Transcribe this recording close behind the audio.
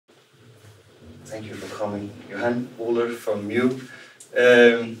Thank you for coming. Johan Wohlert from MEW.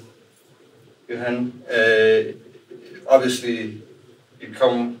 Um, Johan, obviously you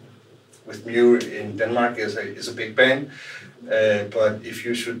come with MEW in Denmark is a big band, but if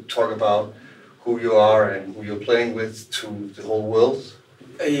you should talk about who you are and who you're playing with to the whole world.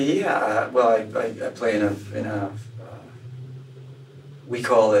 Yeah, well, I play in a we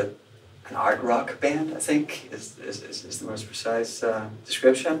call it an art rock band, I think, is the most precise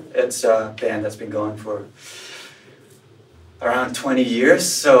description. It's a band that's been going for around 20 years,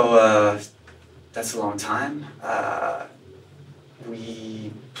 so that's a long time.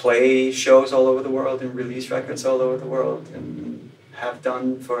 We play shows all over the world and release records all over the world and have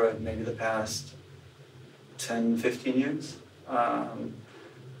done for maybe the past 10, 15 years.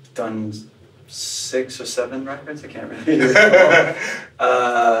 Done 6 or 7 records, I can't really recall.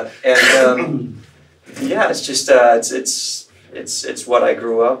 Yeah, it's just it's what I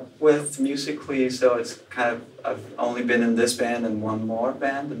grew up with musically. So it's kind of I've only been in this band and one more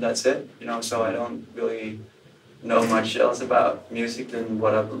band, and that's it. You know, so I don't really know much else about music than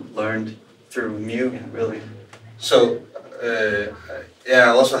what I've learned through MEW, really. So yeah, I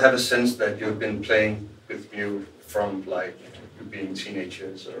also have a sense that you've been playing with MEW from like you being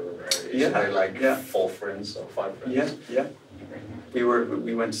teenagers, or is they like 4 friends or 5 friends? Yeah. We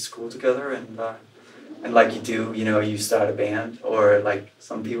went to school together, and like you do, you know, you start a band, or like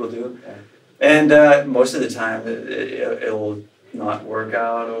some people do, and most of the time it'll not work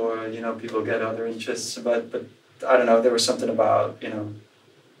out, or you know, people get other interests. But I don't know, there was something about, you know,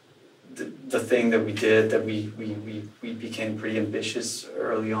 the thing that we did that we became pretty ambitious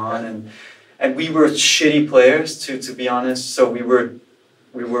early on, and we were shitty players to be honest. So we weren't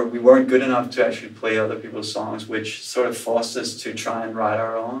good enough to actually play other people's songs, which sort of forced us to try and write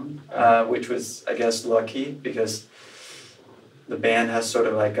our own, which was, I guess, lucky, because the band has sort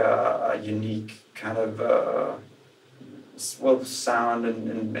of like a unique kind of sound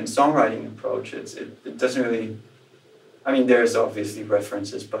and songwriting approach. It doesn't really. I mean, there's obviously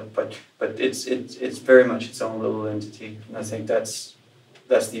references, but it's very much its own little entity, and I think that's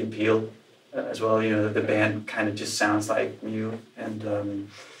the appeal as well. You know, the band kind of just sounds like MEW, and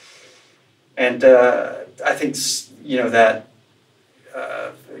I think, you know, that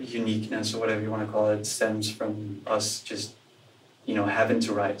uniqueness, or whatever you want to call it, stems from us just, you know, having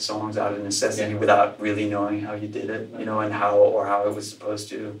to write songs out of necessity without really knowing how you did it, you know, and how it was supposed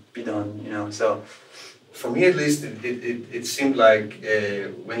to be done, you know. So for me at least, it seemed like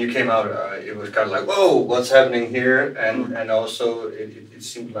when you came out, it was kind of like, whoa, what's happening here? And also it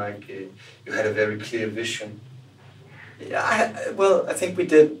seemed like you had a very clear vision. Yeah, I think we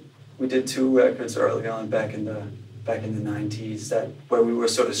did 2 records early on back in the 90s where we were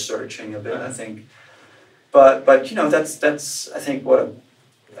sort of searching a bit, I think. But you know, that's I think what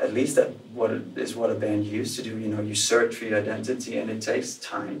a band used to do. You know, you search for your identity, and it takes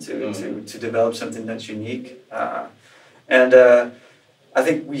time to develop something that's unique. And I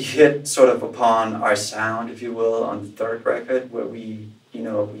think we hit sort of upon our sound, if you will, on the 3rd record, where we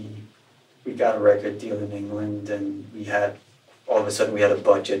got a record deal in England, and we had all of a sudden we had a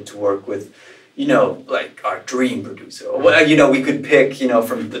budget to work with, you know, like our dream producer. Well, you know, we could pick, you know,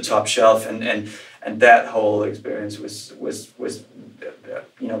 from the top shelf, and that whole experience was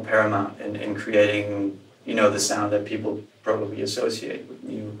you know, paramount in creating, you know, the sound that people probably associate with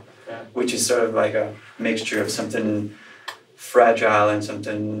MEW, which is sort of like a mixture of something fragile and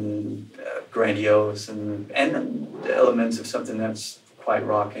something grandiose, and elements of something that's quite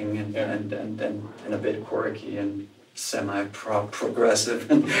rocking and a bit quirky and semi-progressive.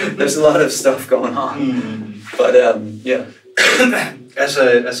 There's a lot of stuff going on, but yeah. As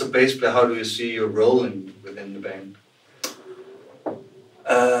a bass player, how do you see your role within the band?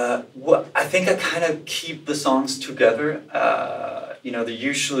 Well, I think I kind of keep the songs together. You know,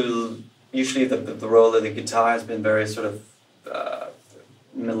 usually the role of the guitar has been very sort of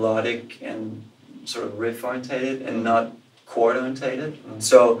melodic and sort of riff orientated, and not chord orientated.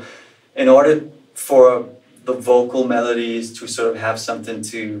 So in order for the vocal melodies to sort of have something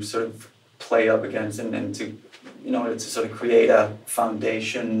to sort of play up against, and to, in order to sort of create a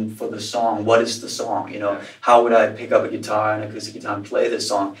foundation for the song. What is the song? You know, how would I pick up a guitar and acoustic guitar and play this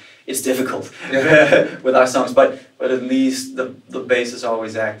song? It's difficult with our songs, but at least the bass has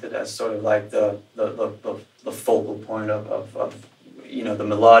always acted as sort of like the focal point of you know, the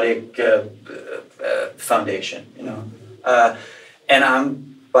melodic foundation. You know, and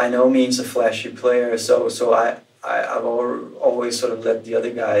I'm by no means a flashy player, so I've always sort of let the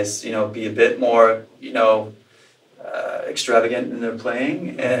other guys, you know, be a bit more, you know, extravagant in their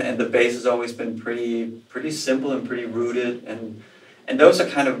playing, and the bass has always been pretty simple and pretty rooted, and and those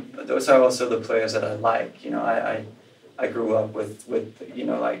are also the players that I like. You know, I grew up with you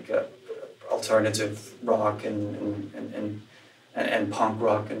know, like alternative rock and punk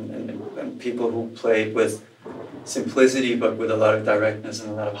rock and people who played with simplicity but with a lot of directness and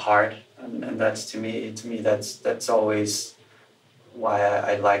a lot of heart, and that's to me that's always why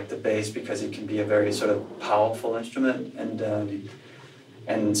I like the bass, because it can be a very sort of powerful instrument,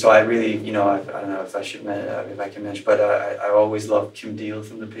 and so I really, you know, I don't know if I should if I can mention, but I always loved Kim Deal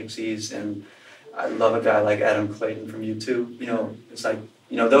from the Pixies, and I love a guy like Adam Clayton from U2. You know, it's like,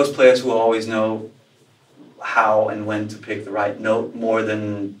 you know, those players who always know how and when to pick the right note more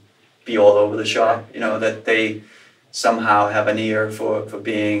than be all over the shop. You know, that they somehow have an ear for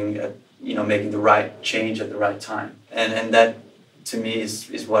being, you know, making the right change at the right time, and that to me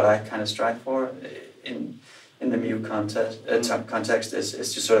is what I kind of strive for in the MEW context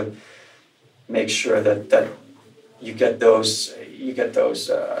is to sort of make sure that you get those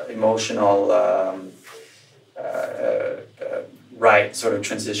emotional right sort of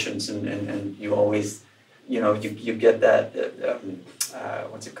transitions, and you always, you know, you get that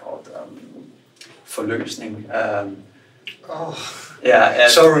what's it called, forløsning. Yeah.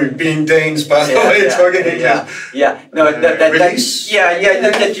 Sorry, being Danes, by the way, talking English. No, release.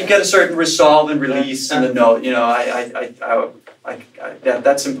 That you get a certain resolve and release in the note. You know,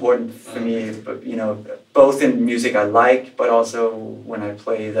 that's important for me. But you know, both in music I like, but also when I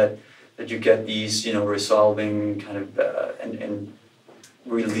play, that you get these, you know, resolving kind of and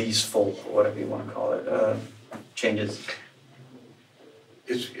releaseful, or whatever you want to call it, changes.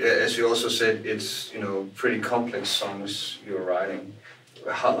 It's, as you also said, it's, you know, pretty complex songs you're writing.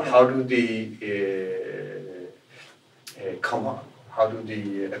 How do they come up? How do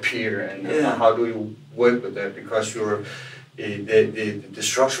they appear, and how do you work with that? Because you're the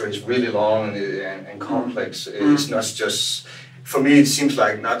structure is really long and complex. It's not just, for me, it seems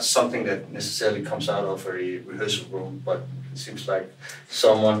like not something that necessarily comes out of a rehearsal room, but it seems like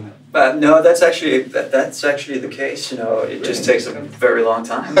someone. But no, that's actually the case. You know, it just takes a very long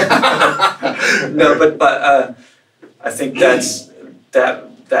time. No, but I think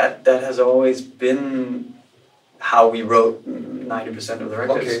that has always been how we wrote 90% of the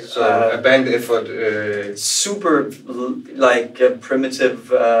records. Okay, so a band effort. Super like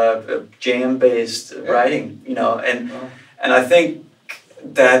primitive jam-based writing. You know, and I think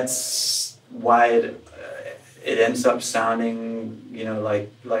that's why it ends up sounding, you know,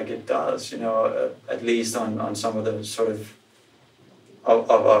 like it does, you know, at least on some of the sort of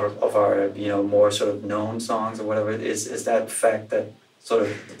our you know, more sort of known songs or whatever. Is that fact that sort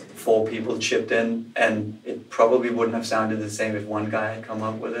of 4 people chipped in, and it probably wouldn't have sounded the same if one guy had come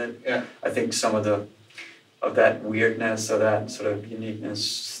up with it. Yeah. I think some of that weirdness or that sort of uniqueness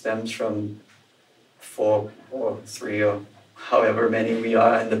stems from 4 or 3 or however many we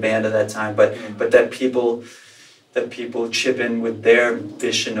are in the band at that time, but that people chip in with their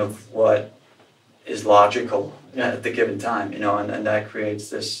vision of what is logical at the given time, you know, and that creates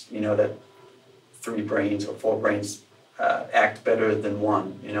this, you know, that 3 brains or 4 brains act better than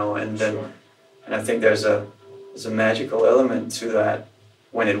one, you know, and then and I think there's a magical element to that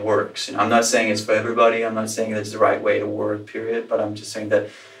when it works. You know, I'm not saying it's for everybody. I'm not saying it's the right way to work, period. But I'm just saying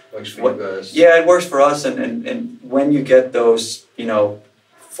that works for you guys. Yeah, it works for us, and when you get those, you know,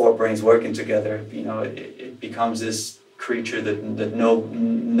 4 brains working together, you know, it becomes this creature that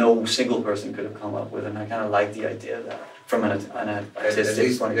no single person could have come up with, and I kind of like the idea of that from an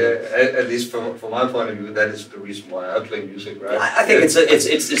artistic point of view. At least from my point of view, that is the reason why I play music, right? I think it's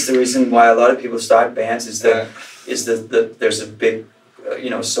the reason why a lot of people start bands is that there's a big you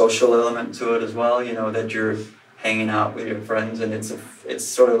know, social element to it as well. You know, that you're hanging out with your friends, and it's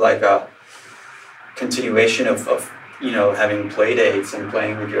sort of like a continuation of you know, having play dates and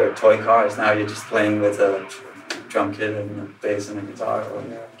playing with your toy cars. Now you're just playing with a drum kit and a bass and a guitar or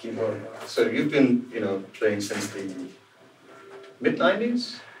a keyboard. So you've been, you know, playing since the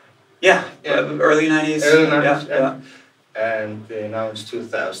mid-90s? Yeah, early 90s. Early 90s, yeah. And now it's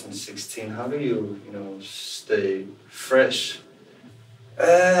 2016. How do you know, stay fresh?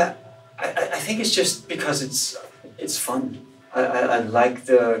 I think it's just because it's fun. I like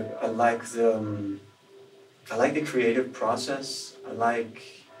the creative process. I like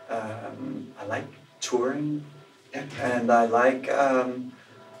touring, and I like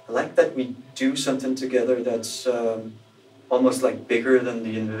that we do something together that's almost like bigger than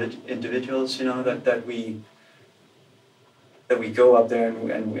the individuals. You know, that we go up there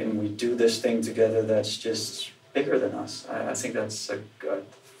and we do this thing together that's just bigger than us. I think that's a good,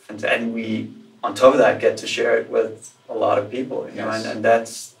 and we on top of that get to share it with a lot of people. You know, and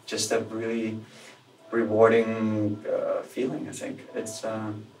that's just a really rewarding feeling. I think it's.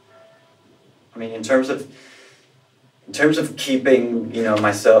 I mean, in terms of keeping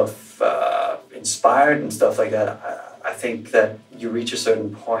myself inspired and stuff like that, I think that you reach a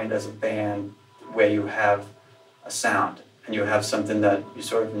certain point as a band where you have a sound and you have something that you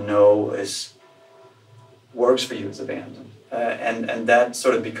sort of know works for you as a band, and that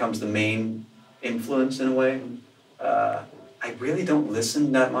sort of becomes the main influence in a way. I really don't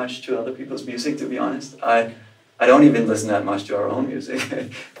listen that much to other people's music, to be honest. I don't even listen that much to our own music,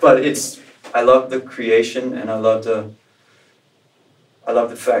 but I love the creation, and I love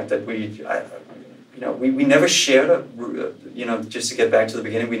the fact that we never shared just to get back to the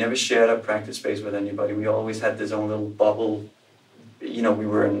beginning, we never shared a practice space with anybody. We always had this own little bubble. We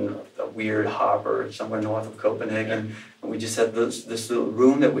were in a weird harbor somewhere north of Copenhagen, and we just had this little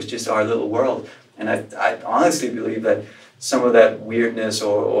room that was just our little world. And I honestly believe that some of that weirdness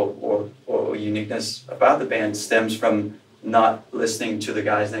or uniqueness about the band stems from not listening to the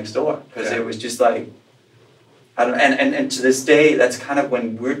guys next door, because it was just like, I don't, and to this day, that's kind of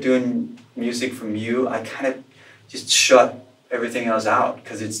when we're doing music from you, I kind of just shut everything else out,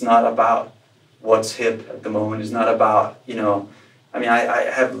 because it's not about what's hip at the moment. It's not about, I mean, I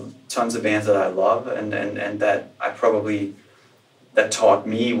have tons of bands that I love, and that that taught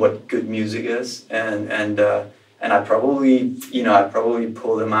me what good music is, and I probably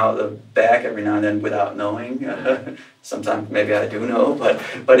pull them out of the bag every now and then without knowing. Sometimes maybe I do know, but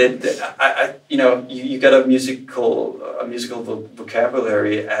you get a musical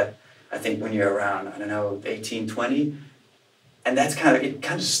vocabulary at, I think, when you're around, I don't know, 18, 20, and it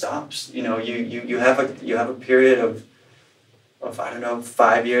kind of stops. You have a period of I don't know,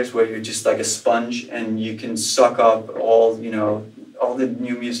 5 years where you're just like a sponge, and you can suck up all the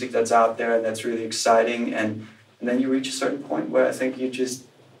new music that's out there, and that's really exciting, and then you reach a certain point where I think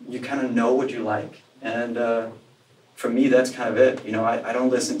you kind of know what you like, and for me that's kind of it. I don't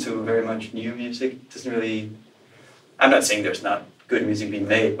listen to very much new music. It doesn't really. I'm not saying there's not good music being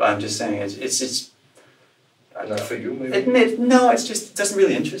made, but I'm just saying it's just. Not for you, maybe. No, it doesn't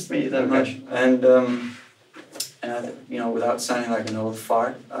really interest me that much, and without sounding like an old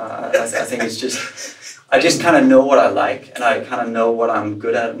fart, I think it's just. I just kind of know what I like, and I kind of know what I'm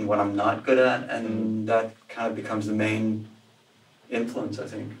good at and what I'm not good at, and that kind of becomes the main influence, I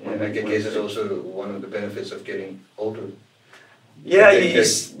think. And I guess it's also one of the benefits of getting older. Yeah,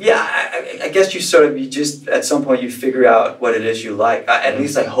 I guess you just at some point you figure out what it is you like. At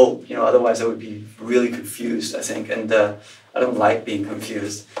least I hope. Otherwise I would be really confused, I think, and I don't like being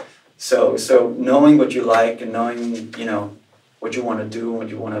confused. So knowing what you like and knowing what you want to do and what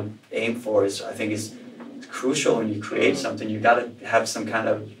you want to aim for I think is crucial when you create something. You got to have some kind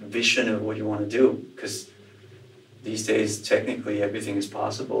of vision of what you want to do, because these days technically everything is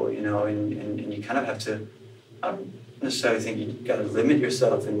possible, and you kind of have to. I don't necessarily think you got to limit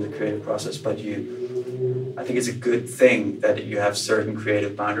yourself in the creative process, but I think it's a good thing that you have certain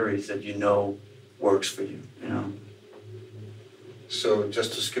creative boundaries that works for you. So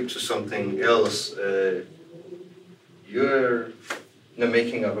just to skip to something else, you're in the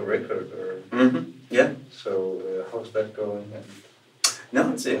making of a record, or yeah. So how's that going?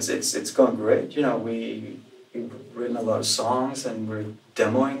 No, it's going great. We've written a lot of songs and we're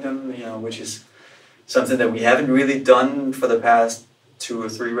demoing them. Which is something that we haven't really done for the past 2 or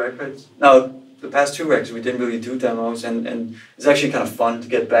 3 records. No, the past 2 records we didn't really do demos, and it's actually kind of fun to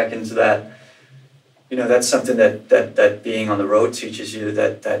get back into that. That's something that being on the road teaches you,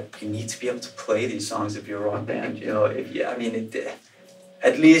 that you need to be able to play these songs if you're a rock band.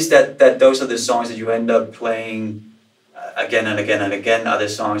 At least that those are the songs that you end up playing again and again and again. Are the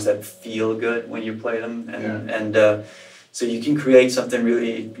songs that feel good when you play them, and so you can create something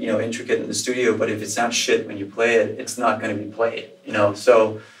really intricate in the studio, but if it sounds shit when you play it, it's not going to be played.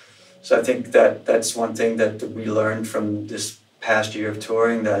 So I think that's one thing that we learned from this past year of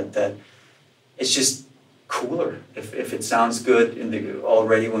touring, that it's just cooler if it sounds good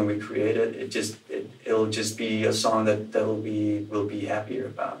already when we create it. It'll just be a song we'll be happier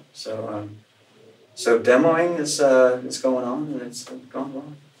about. So demoing is going on, and it's going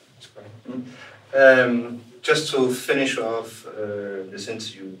well. That's great. Just to finish off this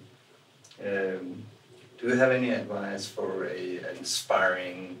interview, do you have any advice for an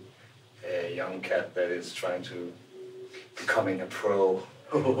inspiring young cat that is trying to becoming a pro?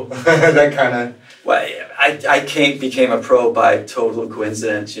 That kind of. Well, I became a pro by total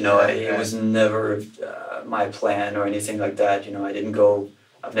coincidence. It was never my plan or anything like that.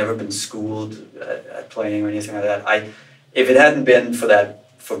 I've never been schooled at playing or anything like that. If it hadn't been for that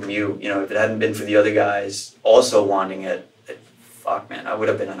from you, if it hadn't been for the other guys also wanting it, fuck, man, I would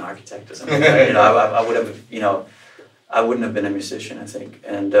have been an architect or something. Like, you know, I would have, you know, I wouldn't have been a musician, I think.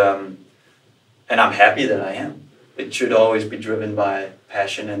 And I'm happy that I am. It should always be driven by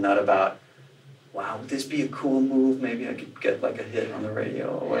passion and not about, wow, would this be a cool move? Maybe I could get like a hit on the radio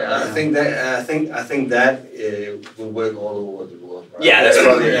or whatever. Yeah, I think that will work all over the world. Right? Yeah, that's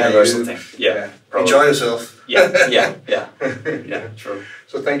probably a universal thing. Yeah. Enjoy yourself. Yeah, true.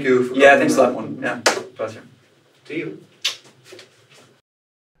 So thank you for coming. Thanks a lot, man. Yeah, pleasure. To you.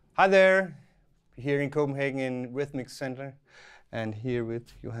 Hi there, here in Copenhagen in Rhythmic Center, and here with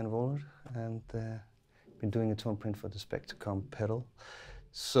Johan Wohlert, and been doing a tone print for the Spectracom pedal.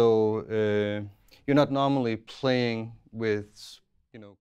 So you're not normally playing with, you know,